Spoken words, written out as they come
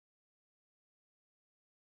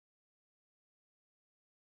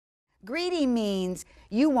Greedy means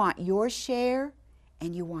you want your share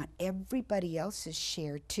and you want everybody else's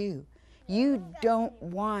share too. You don't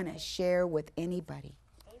want to share with anybody.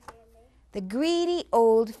 The Greedy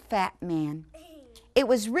Old Fat Man. It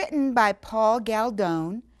was written by Paul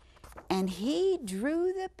Galdone, and he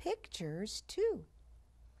drew the pictures too.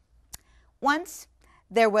 Once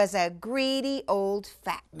there was a greedy old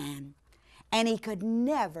fat man, and he could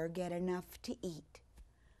never get enough to eat.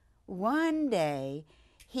 One day,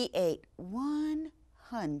 he ate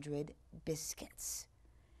 100 biscuits,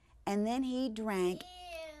 and then he drank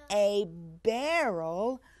a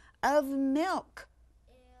barrel of milk,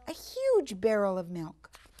 a huge barrel of milk.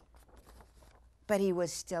 But he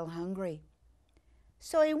was still hungry.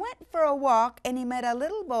 So he went for a walk, and he met a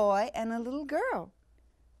little boy and a little girl.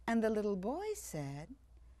 And the little boy said,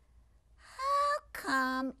 "How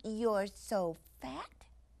come you're so fat?"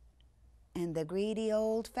 And the greedy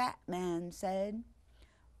old fat man said,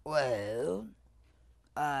 "Well,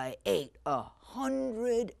 I ate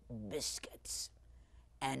 100 biscuits,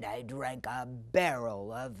 and I drank a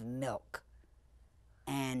barrel of milk.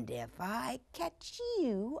 And if I catch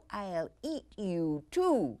you, I'll eat you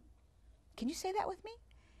too." Can you say that with me?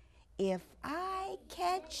 If I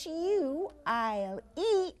catch you, I'll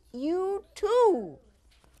eat you too.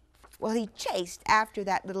 Well, he chased after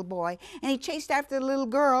that little boy, and he chased after the little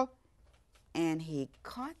girl, and he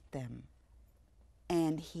caught them,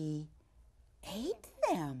 and he ate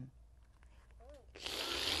them.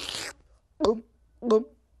 Boom, boom.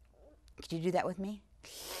 Could you do that with me?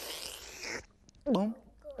 Boom,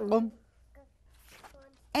 boom.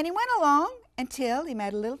 And he went along until he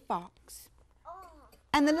met a little fox.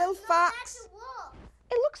 And the little fox,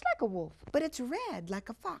 it looks like a wolf, but it's red like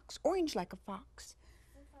a fox, orange like a fox.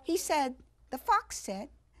 He said, the fox said,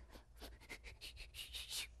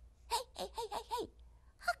 hey,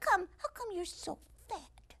 how come you're so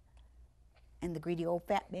fat? And the greedy old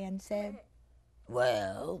fat man said,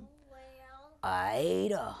 well, I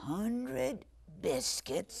ate 100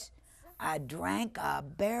 biscuits, I drank a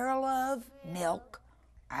barrel of milk,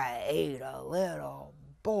 I ate a little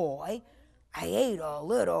boy, I ate a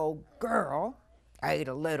little girl, I ate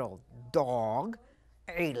a little dog,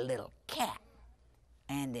 I ate a little cat.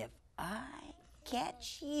 And if I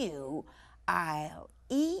catch you, I'll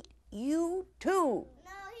eat you too.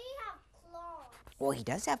 No, he has claws. Well, he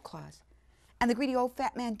does have claws. And the greedy old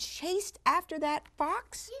fat man chased after that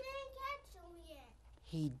fox. He didn't catch him yet.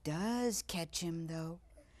 He does catch him, though.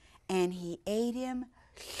 And he ate him.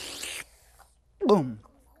 Boom.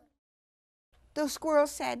 The squirrel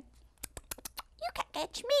said, "You can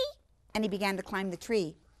catch me." And he began to climb the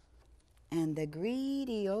tree. And the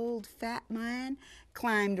greedy old fat man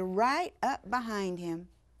climbed right up behind him.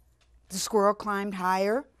 The squirrel climbed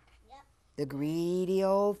higher. Yep. The greedy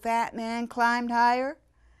old fat man climbed higher.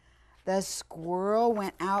 The squirrel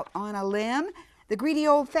went out on a limb. The greedy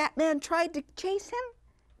old fat man tried to chase him,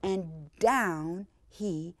 and down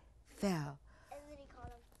he fell. And then he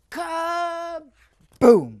caught him.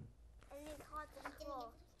 Kaboom! And he caught the claw.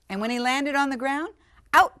 And when he landed on the ground,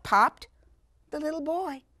 out popped the little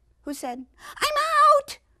boy, who said, "I'm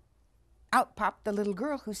out!" Out popped the little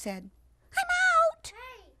girl, who said, "I'm out!"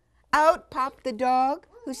 Hey. Out popped the dog,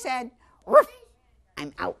 who said, "Woof,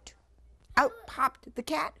 I'm out!" Out popped the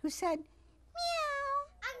cat, who said, "Meow,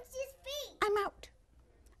 I'm his feet. I'm out!"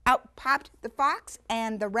 Out popped the fox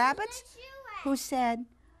and the rabbits, who said,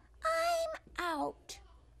 "I'm out!"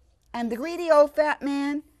 And the greedy old fat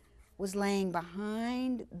man was laying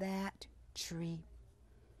behind that tree.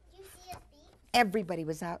 You see his feet? Everybody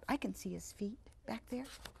was out. I can see his feet back there.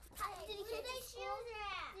 Did he catch his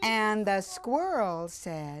shoes? And the squirrel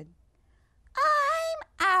said, "I'm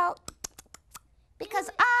out because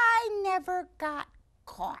I never got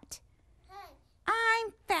caught. Hey,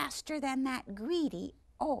 I'm faster than that greedy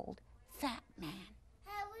old fat man."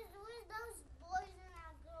 hey, where's those boys and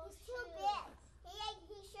that girl's shoes? He's too big.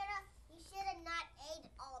 He should have not ate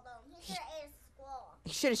all of them. He should have ate a squirrel.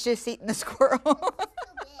 He should have just eaten the squirrel. Too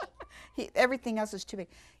big. Everything else is too big.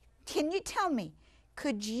 Can you tell me,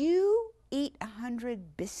 could you eat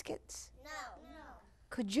 100 biscuits? No.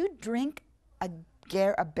 Could you drink a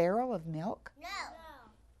barrel of milk? No.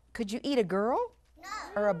 Could you eat a girl? No.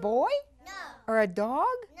 Or a boy? No. Or a dog?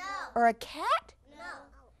 No. Or a cat? No.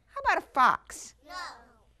 How about a fox? No.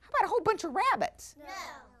 How about a whole bunch of rabbits? No.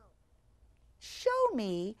 Show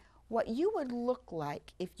me what you would look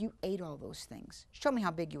like if you ate all those things. Show me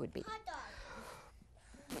how big you would be. Hot dog.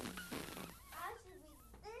 I should be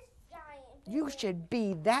this giant. You should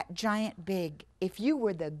be that giant big if you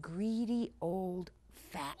were the greedy old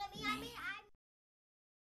fat man.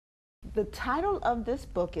 The title of this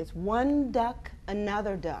book is One Duck,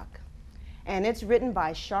 Another Duck. and it's written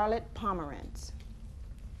by Charlotte Pomerantz.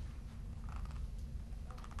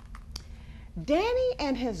 Danny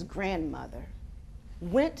and his grandmother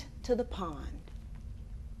went to the pond.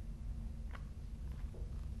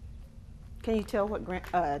 Can you tell what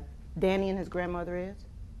Danny and his grandmother is?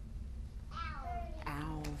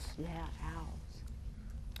 Owls, yeah, owls.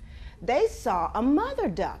 They saw a mother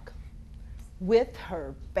duck with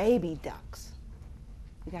her baby ducks.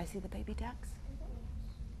 You guys see the baby ducks?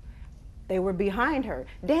 They were behind her.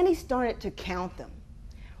 Danny started to count them.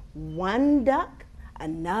 One duck,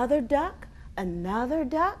 another duck, another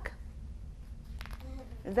duck.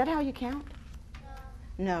 Is that how you count?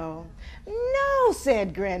 No. No,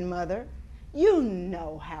 said grandmother. You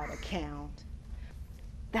know how to count.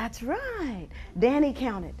 That's right. Danny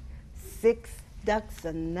counted 6 ducks,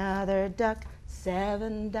 another duck,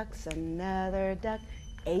 7 ducks, another duck,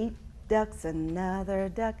 8 ducks, another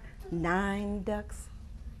duck, 9 ducks.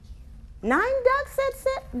 9 ducks,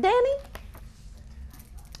 said Danny.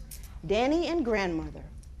 Danny and grandmother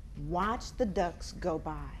watched the ducks go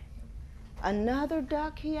by. Another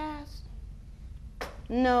duck, he asked.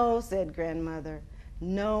 No, said grandmother,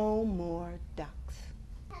 no more ducks.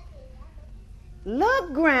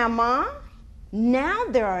 Look, Grandma, now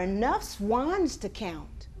there are enough swans to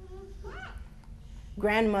count.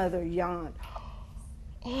 Grandmother yawned.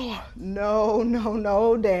 Oh,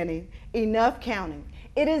 no, Danny, enough counting.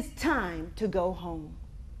 It is time to go home.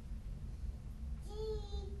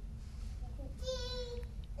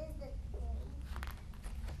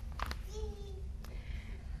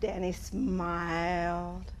 Danny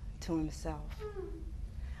smiled to himself.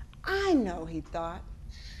 I know, he thought.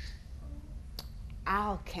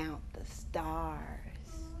 I'll count the stars.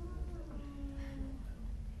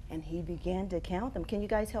 And he began to count them. Can you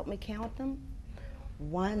guys help me count them?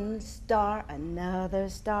 1 star, another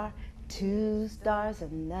star, 2 stars,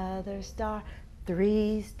 another star,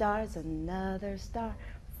 3 stars, another star,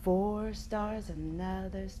 4 stars,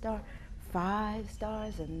 another star, 5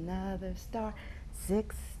 stars, another star,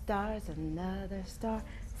 6 stars, another star,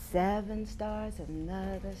 7 stars,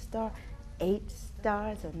 another star, 8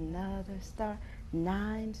 stars, another star,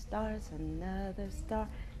 9 stars, another star,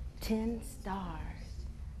 10 stars.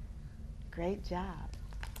 Great job.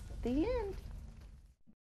 The end.